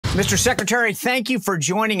Mr. Secretary, thank you for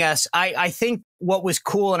joining us. I think what was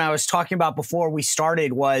cool, and I was talking about before we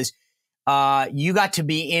started, was you got to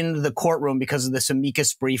be in the courtroom because of this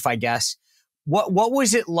amicus brief, I guess. What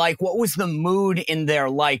was it like? What was the mood in there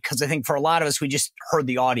like? Because I think for a lot of us, we just heard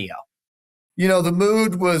the audio. You know, the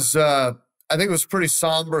mood was, I think it was pretty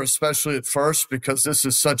somber, especially at first, because this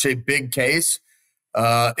is such a big case.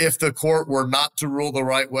 If the court were not to rule the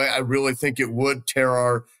right way, I really think it would tear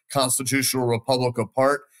our constitutional republic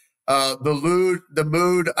apart. The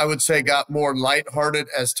mood, I would say, got more lighthearted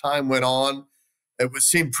as time went on. It would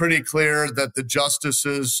seem pretty clear that the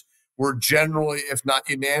justices were generally, if not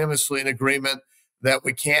unanimously, in agreement that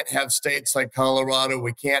we can't have states like Colorado,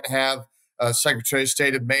 we can't have Secretary of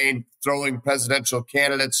State of Maine throwing presidential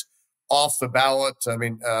candidates off the ballot. I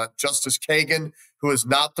mean, Justice Kagan, who is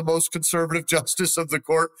not the most conservative justice of the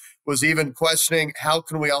court, was even questioning, how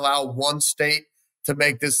can we allow one state to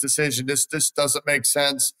make this decision? This doesn't make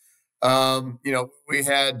sense. We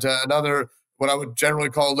had another, what I would generally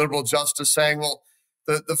call a liberal justice, saying, well,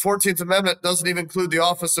 the 14th Amendment doesn't even include the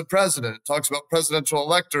office of president. It talks about presidential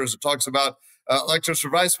electors. It talks about electors for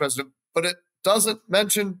vice president, but it doesn't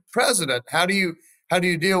mention president. How do you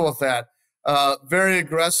deal with that? Very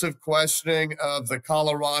aggressive questioning of the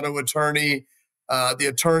Colorado attorney, the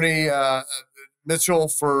attorney Mitchell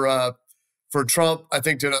for Trump. I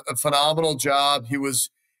think did a phenomenal job.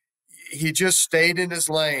 He just stayed in his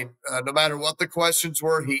lane. No matter what the questions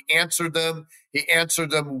were, he answered them. He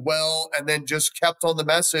answered them well, and then just kept on the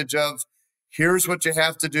message of, here's what you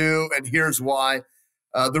have to do, and here's why.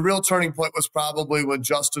 The real turning point was probably when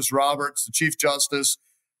Justice Roberts, the Chief Justice,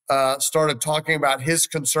 started talking about his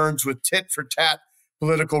concerns with tit-for-tat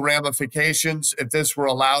political ramifications if this were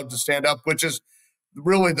allowed to stand up, which is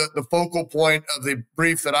really the focal point of the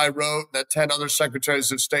brief that I wrote, that 10 other secretaries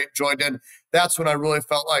of state joined in. That's when I really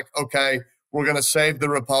felt like, okay, we're going to save the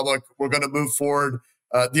republic. We're going to move forward.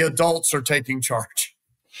 The adults are taking charge.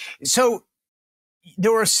 So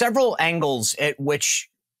there were several angles at which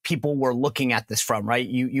people were looking at this from, right?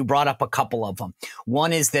 You brought up a couple of them.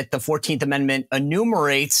 One is that the 14th Amendment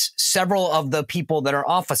enumerates several of the people that are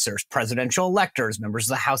officers, presidential electors, members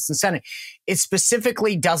of the House and Senate. It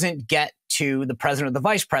specifically doesn't get to the president or the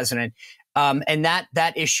vice president. And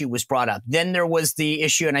that issue was brought up. Then there was the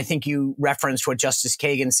issue, and I think you referenced what Justice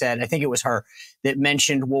Kagan said. I think it was her that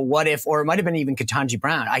mentioned, well, what if, or it might have been even Ketanji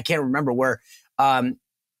Brown. I can't remember where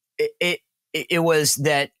it was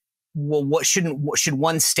that, well, should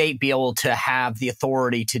one state be able to have the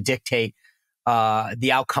authority to dictate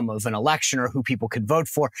the outcome of an election or who people could vote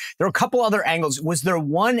for? There were a couple other angles. Was there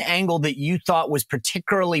one angle that you thought was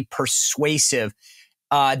particularly persuasive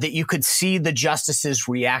that you could see the justices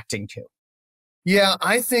reacting to? Yeah,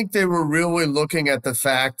 I think they were really looking at the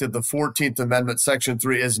fact that the 14th Amendment, Section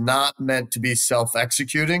 3, is not meant to be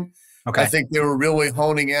self-executing. Okay. I think they were really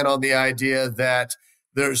honing in on the idea that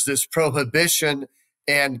there's this prohibition,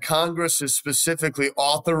 and Congress is specifically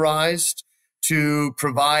authorized to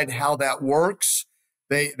provide how that works.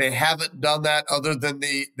 They haven't done that other than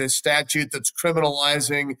the statute that's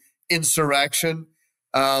criminalizing insurrection.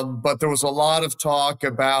 But there was a lot of talk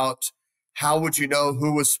about how would you know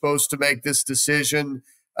who was supposed to make this decision.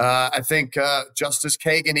 I think Justice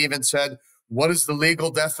Kagan even said, what is the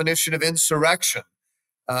legal definition of insurrection?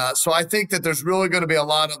 So I think that there's really going to be a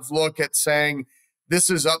lot of look at saying this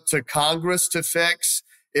is up to Congress to fix.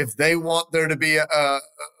 If they want there to be a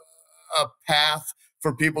path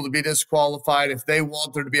for people to be disqualified, if they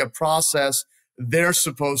want there to be a process, they're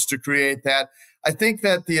supposed to create that. I think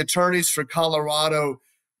that the attorneys for Colorado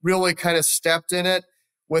really kind of stepped in it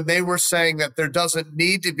when they were saying that there doesn't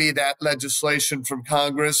need to be that legislation from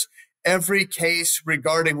Congress. Every case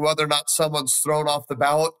regarding whether or not someone's thrown off the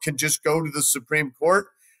ballot can just go to the Supreme Court.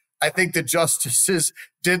 I think the justices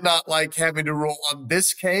did not like having to rule on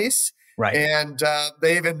this case. Right. And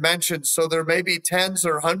they even mentioned, so there may be tens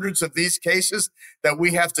or hundreds of these cases that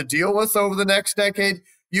we have to deal with over the next decade.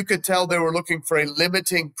 You could tell they were looking for a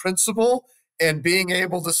limiting principle, and being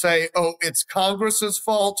able to say, oh, it's Congress's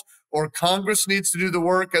fault or Congress needs to do the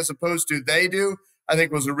work as opposed to they do, I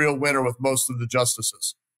think was a real winner with most of the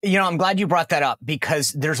justices. You know, I'm glad you brought that up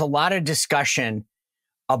because there's a lot of discussion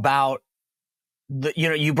about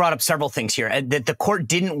you brought up several things here that the court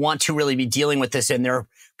didn't want to really be dealing with this, and they're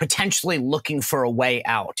potentially looking for a way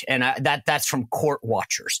out. And that's from court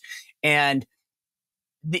watchers. And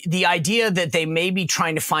the idea that they may be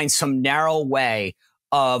trying to find some narrow way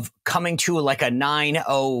of coming to like a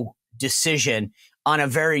 9-0 decision on a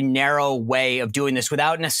very narrow way of doing this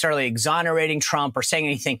without necessarily exonerating Trump or saying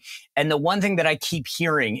anything. And the one thing that I keep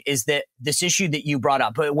hearing is that this issue that you brought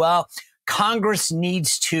up, well, Congress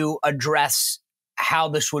needs to address how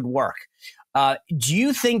this would work. Do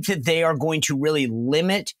you think that they are going to really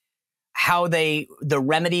limit how the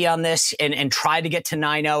remedy on this and try to get to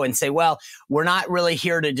 9-0 and say, well, we're not really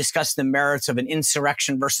here to discuss the merits of an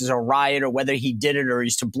insurrection versus a riot or whether he did it or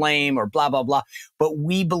he's to blame or blah, blah, blah. But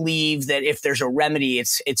we believe that if there's a remedy,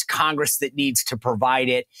 it's Congress that needs to provide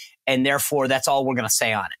it. And therefore, that's all we're going to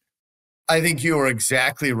say on it. I think you are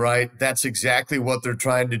exactly right. That's exactly what they're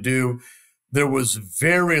trying to do. There was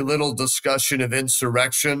very little discussion of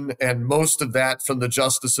insurrection, and most of that from the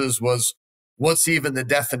justices was, what's even the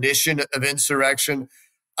definition of insurrection?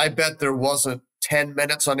 I bet there wasn't 10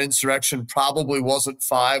 minutes on insurrection, probably wasn't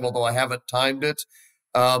 5, although I haven't timed it.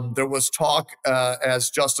 There was talk, as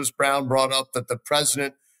Justice Brown brought up, that the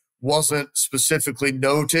president wasn't specifically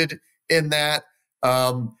noted in that.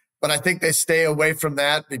 But I think they stay away from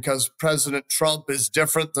that because President Trump is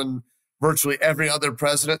different than virtually every other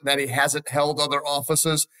president, and that he hasn't held other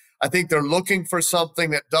offices. I think they're looking for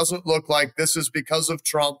something that doesn't look like this is because of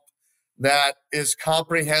Trump, that is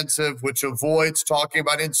comprehensive, which avoids talking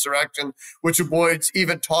about insurrection, which avoids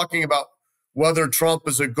even talking about whether Trump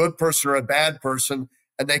is a good person or a bad person.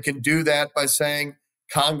 And they can do that by saying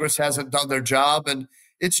Congress hasn't done their job. And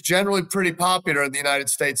it's generally pretty popular in the United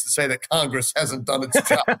States to say that Congress hasn't done its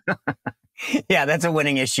job. Yeah, that's a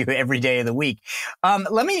winning issue every day of the week.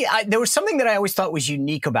 There was something that I always thought was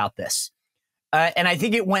unique about this. And I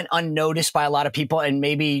think it went unnoticed by a lot of people, and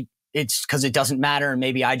maybe it's because it doesn't matter, and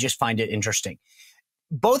maybe I just find it interesting.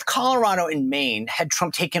 Both Colorado and Maine had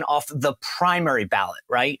Trump taken off the primary ballot,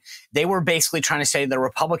 right? They were basically trying to say the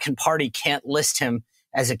Republican Party can't list him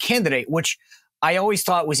as a candidate, which I always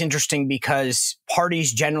thought was interesting because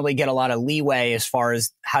parties generally get a lot of leeway as far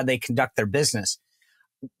as how they conduct their business.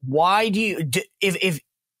 Why do you,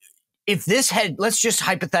 if this had, let's just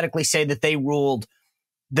hypothetically say that they ruled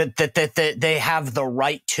that they have the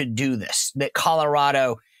right to do this, that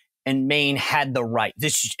Colorado and Maine had the right,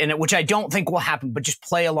 which I don't think will happen, but just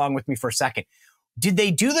play along with me for a second. Did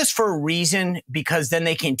they do this for a reason? Because then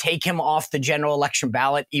they can take him off the general election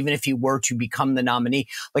ballot, even if he were to become the nominee.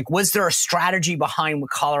 Like, was there a strategy behind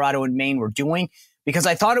what Colorado and Maine were doing? Because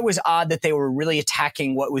I thought it was odd that they were really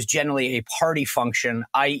attacking what was generally a party function,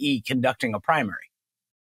 i.e. conducting a primary.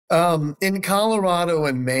 In Colorado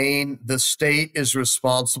and Maine, the state is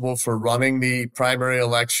responsible for running the primary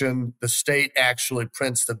election. The state actually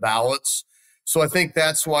prints the ballots. So I think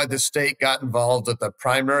that's why the state got involved at the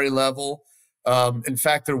primary level. In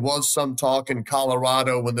fact, there was some talk in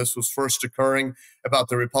Colorado when this was first occurring about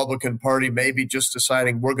the Republican Party maybe just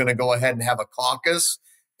deciding we're going to go ahead and have a caucus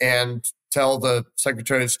and tell the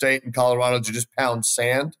Secretary of State in Colorado to just pound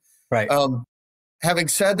sand. Right. Having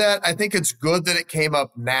said that, I think it's good that it came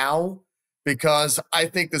up now because I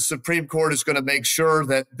think the Supreme Court is going to make sure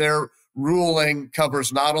that their ruling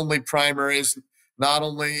covers not only primaries, not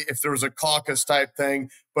only if there was a caucus type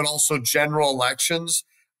thing, but also general elections.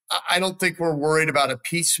 I don't think we're worried about a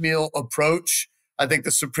piecemeal approach. I think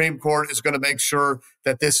the Supreme Court is going to make sure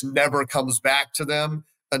that this never comes back to them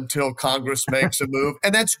until Congress makes a move.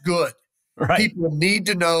 And that's good. Right. People need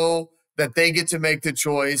to know that they get to make the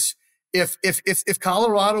choice. If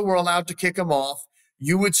Colorado were allowed to kick him off,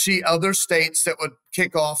 you would see other states that would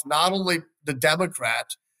kick off not only the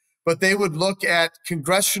Democrat, but they would look at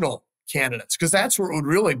congressional candidates because that's where it would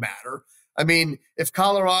really matter. I mean, if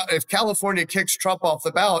California kicks Trump off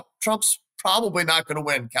the ballot, Trump's probably not going to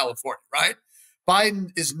win California, right? Biden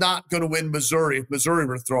is not going to win Missouri if Missouri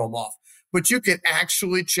were to throw him off. But you could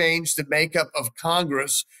actually change the makeup of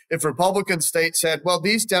Congress if Republican states said, well,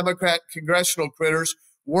 these Democrat congressional critters,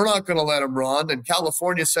 we're not going to let them run. And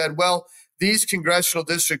California said, well, these congressional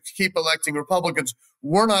districts keep electing Republicans.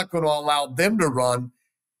 We're not going to allow them to run.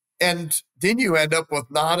 And then you end up with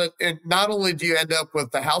not only do you end up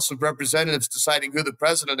with the House of Representatives deciding who the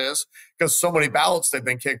president is, because so many ballots they've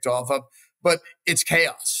been kicked off of, but it's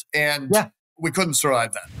chaos. And we couldn't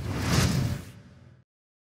survive that.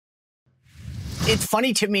 It's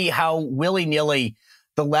funny to me how willy-nilly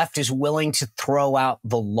the left is willing to throw out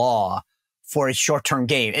the law for a short-term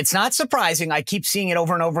gain. It's not surprising. I keep seeing it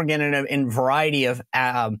over and over again in a variety of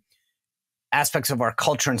aspects of our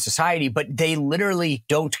culture and society, but they literally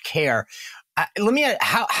don't care. Let me ask,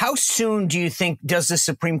 how soon do you think does the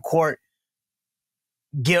Supreme Court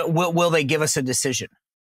will they give us a decision?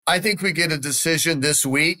 I think we get a decision this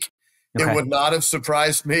week. Okay. It would not have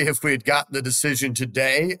surprised me if we had gotten the decision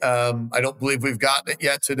today. I don't believe we've gotten it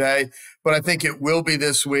yet today, but I think it will be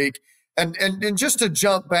this week. And just to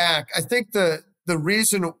jump back, I think the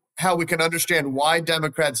reason how we can understand why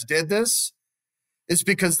Democrats did this is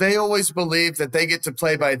because they always believe that they get to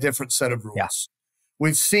play by a different set of rules. Yeah.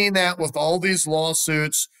 We've seen that with all these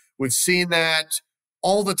lawsuits. We've seen that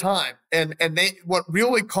all the time. And what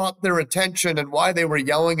really caught their attention and why they were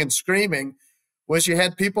yelling and screaming was you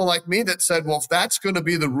had people like me that said, well, if that's going to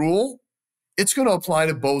be the rule, it's going to apply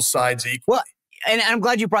to both sides equally. Well, and I'm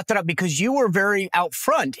glad you brought that up because you were very out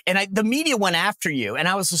front and the media went after you. And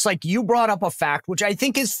I was just like, you brought up a fact, which I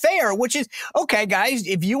think is fair, which is, okay, guys,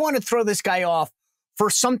 if you want to throw this guy off for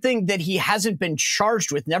something that he hasn't been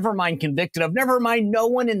charged with, never mind convicted of, never mind no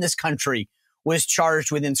one in this country was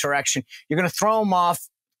charged with insurrection. You're going to throw him off.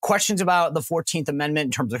 Questions about the 14th Amendment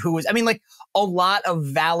in terms of who was, I mean, like a lot of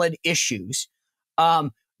valid issues.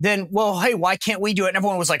 Then, well, hey, why can't we do it? And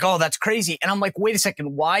everyone was like, oh, that's crazy. And I'm like, wait a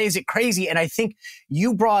second, why is it crazy? And I think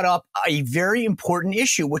you brought up a very important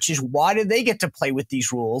issue, which is why do they get to play with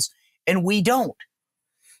these rules and we don't?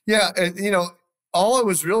 Yeah, and, all I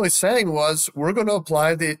was really saying was we're going to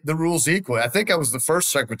apply the rules equally. I think I was the first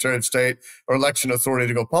Secretary of State or election authority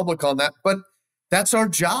to go public on that, but that's our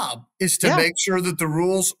job, is to make sure that the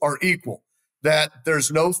rules are equal, that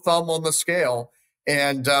there's no thumb on the scale.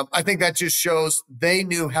 And I think that just shows they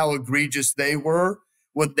knew how egregious they were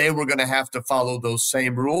when they were going to have to follow those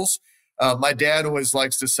same rules. My dad always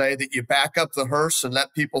likes to say that you back up the hearse and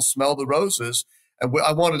let people smell the roses. And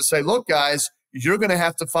I wanted to say, look, guys, you're going to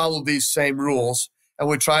have to follow these same rules. And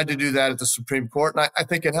we tried to do that at the Supreme Court. And I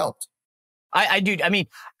think it helped. I do. I mean,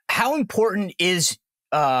 how important is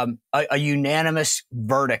a unanimous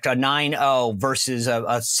verdict, a 9-0 versus a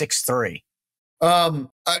 6-3?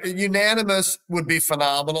 Unanimous would be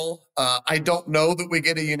phenomenal. I don't know that we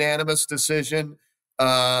get a unanimous decision.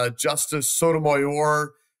 Justice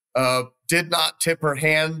Sotomayor did not tip her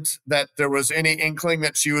hand that there was any inkling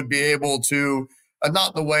that she would be able to,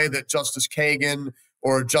 not the way that Justice Kagan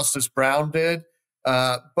or Justice Brown did.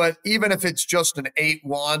 But even if it's just an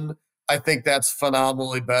 8-1, I think that's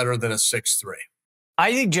phenomenally better than a 6-3.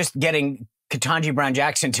 I think just getting Ketanji Brown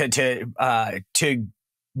Jackson to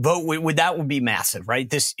vote with that would be massive, right?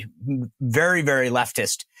 This very, very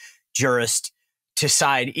leftist jurist to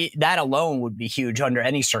side, that alone would be huge under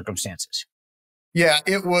any circumstances. Yeah,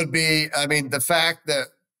 it would be. I mean, the fact that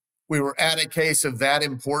we were at a case of that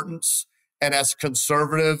importance, and as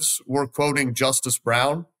conservatives, we're quoting Justice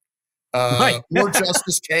Brown or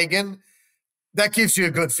Justice Kagan, that gives you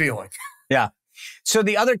a good feeling. Yeah. So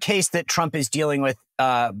the other case that Trump is dealing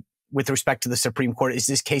with respect to the Supreme Court is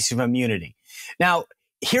this case of immunity. Now,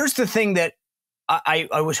 here's the thing that I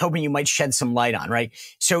was hoping you might shed some light on, right?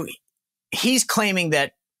 So he's claiming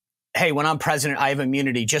that, hey, when I'm president, I have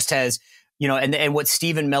immunity, just as, and what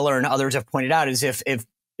Stephen Miller and others have pointed out is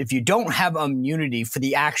if you don't have immunity for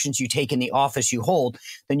the actions you take in the office you hold,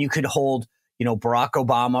 then you could hold, Barack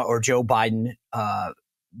Obama or Joe Biden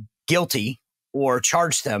guilty or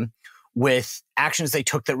charge them with actions they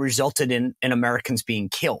took that resulted in Americans being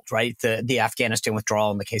killed, right? The Afghanistan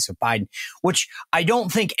withdrawal in the case of Biden, which I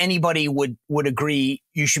don't think anybody would agree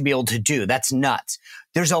you should be able to do. That's nuts.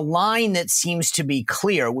 There's a line that seems to be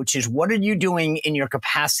clear, which is what are you doing in your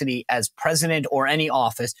capacity as president or any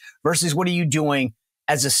office versus what are you doing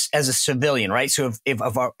as a civilian, right? So if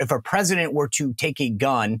a president were to take a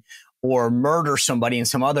gun or murder somebody in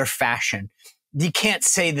some other fashion, you can't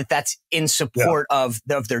say that that's in support of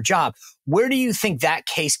their job. Where do you think that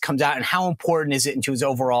case comes out and how important is it into his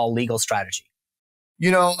overall legal strategy?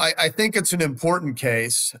 I think it's an important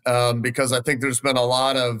case because I think there's been a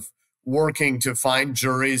lot of working to find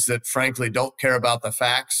juries that frankly don't care about the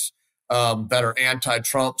facts, that are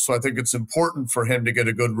anti-Trump. So I think it's important for him to get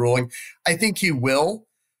a good ruling. I think he will.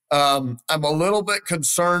 I'm a little bit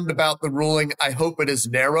concerned about the ruling. I hope it is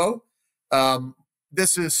narrow.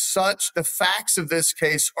 The facts of this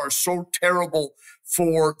case are so terrible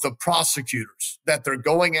for the prosecutors that they're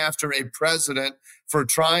going after a president for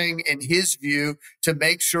trying, in his view, to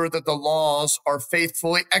make sure that the laws are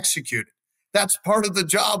faithfully executed. That's part of the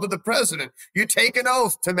job of the president. You take an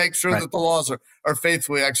oath to make sure that the laws are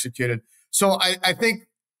faithfully executed. So I think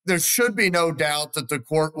there should be no doubt that the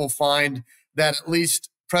court will find that at least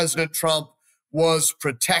President Trump was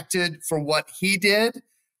protected for what he did.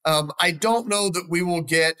 I don't know that we will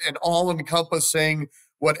get an all-encompassing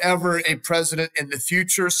whatever a president in the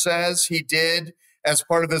future says he did as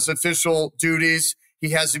part of his official duties,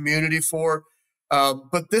 he has immunity for.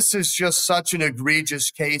 But this is just such an egregious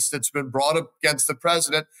case that's been brought up against the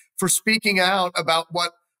president for speaking out about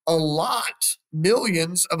what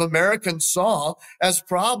millions of Americans saw as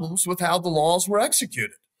problems with how the laws were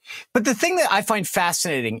executed. But the thing that I find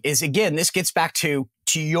fascinating is, again, this gets back to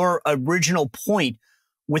your original point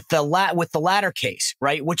with the latter case,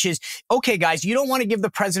 right? Which is, okay, guys, you don't want to give the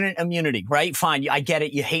president immunity, right? Fine. I get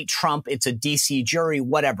it. You hate Trump. It's a DC jury,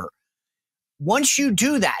 whatever. Once you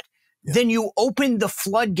do that, then you open the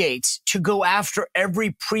floodgates to go after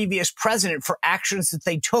every previous president for actions that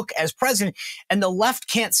they took as president. And the left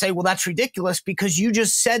can't say, well, that's ridiculous, because you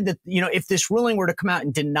just said that, if this ruling were to come out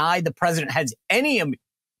and deny the president has any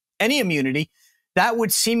immunity, that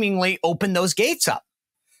would seemingly open those gates up.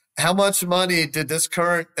 How much money did this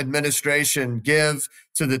current administration give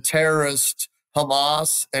to the terrorist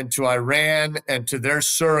Hamas and to Iran and to their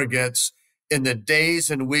surrogates in the days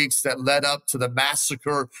and weeks that led up to the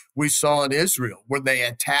massacre we saw in Israel, where they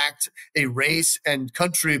attacked a race and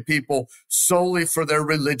country of people solely for their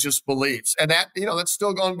religious beliefs? And that's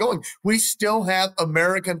still ongoing. We still have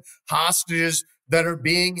American hostages that are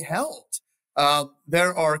being held.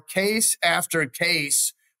 There are case after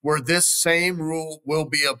case where this same rule will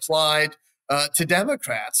be applied to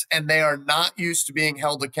Democrats, and they are not used to being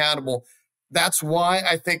held accountable. That's why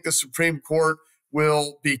I think the Supreme Court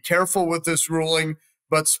will be careful with this ruling,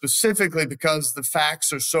 but specifically because the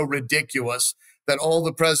facts are so ridiculous that all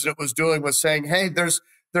the president was doing was saying, hey, there's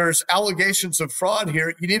allegations of fraud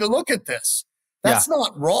here. You need to look at this. That's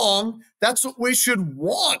not wrong. That's what we should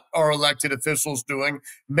want our elected officials doing,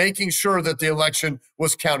 making sure that the election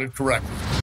was counted correctly.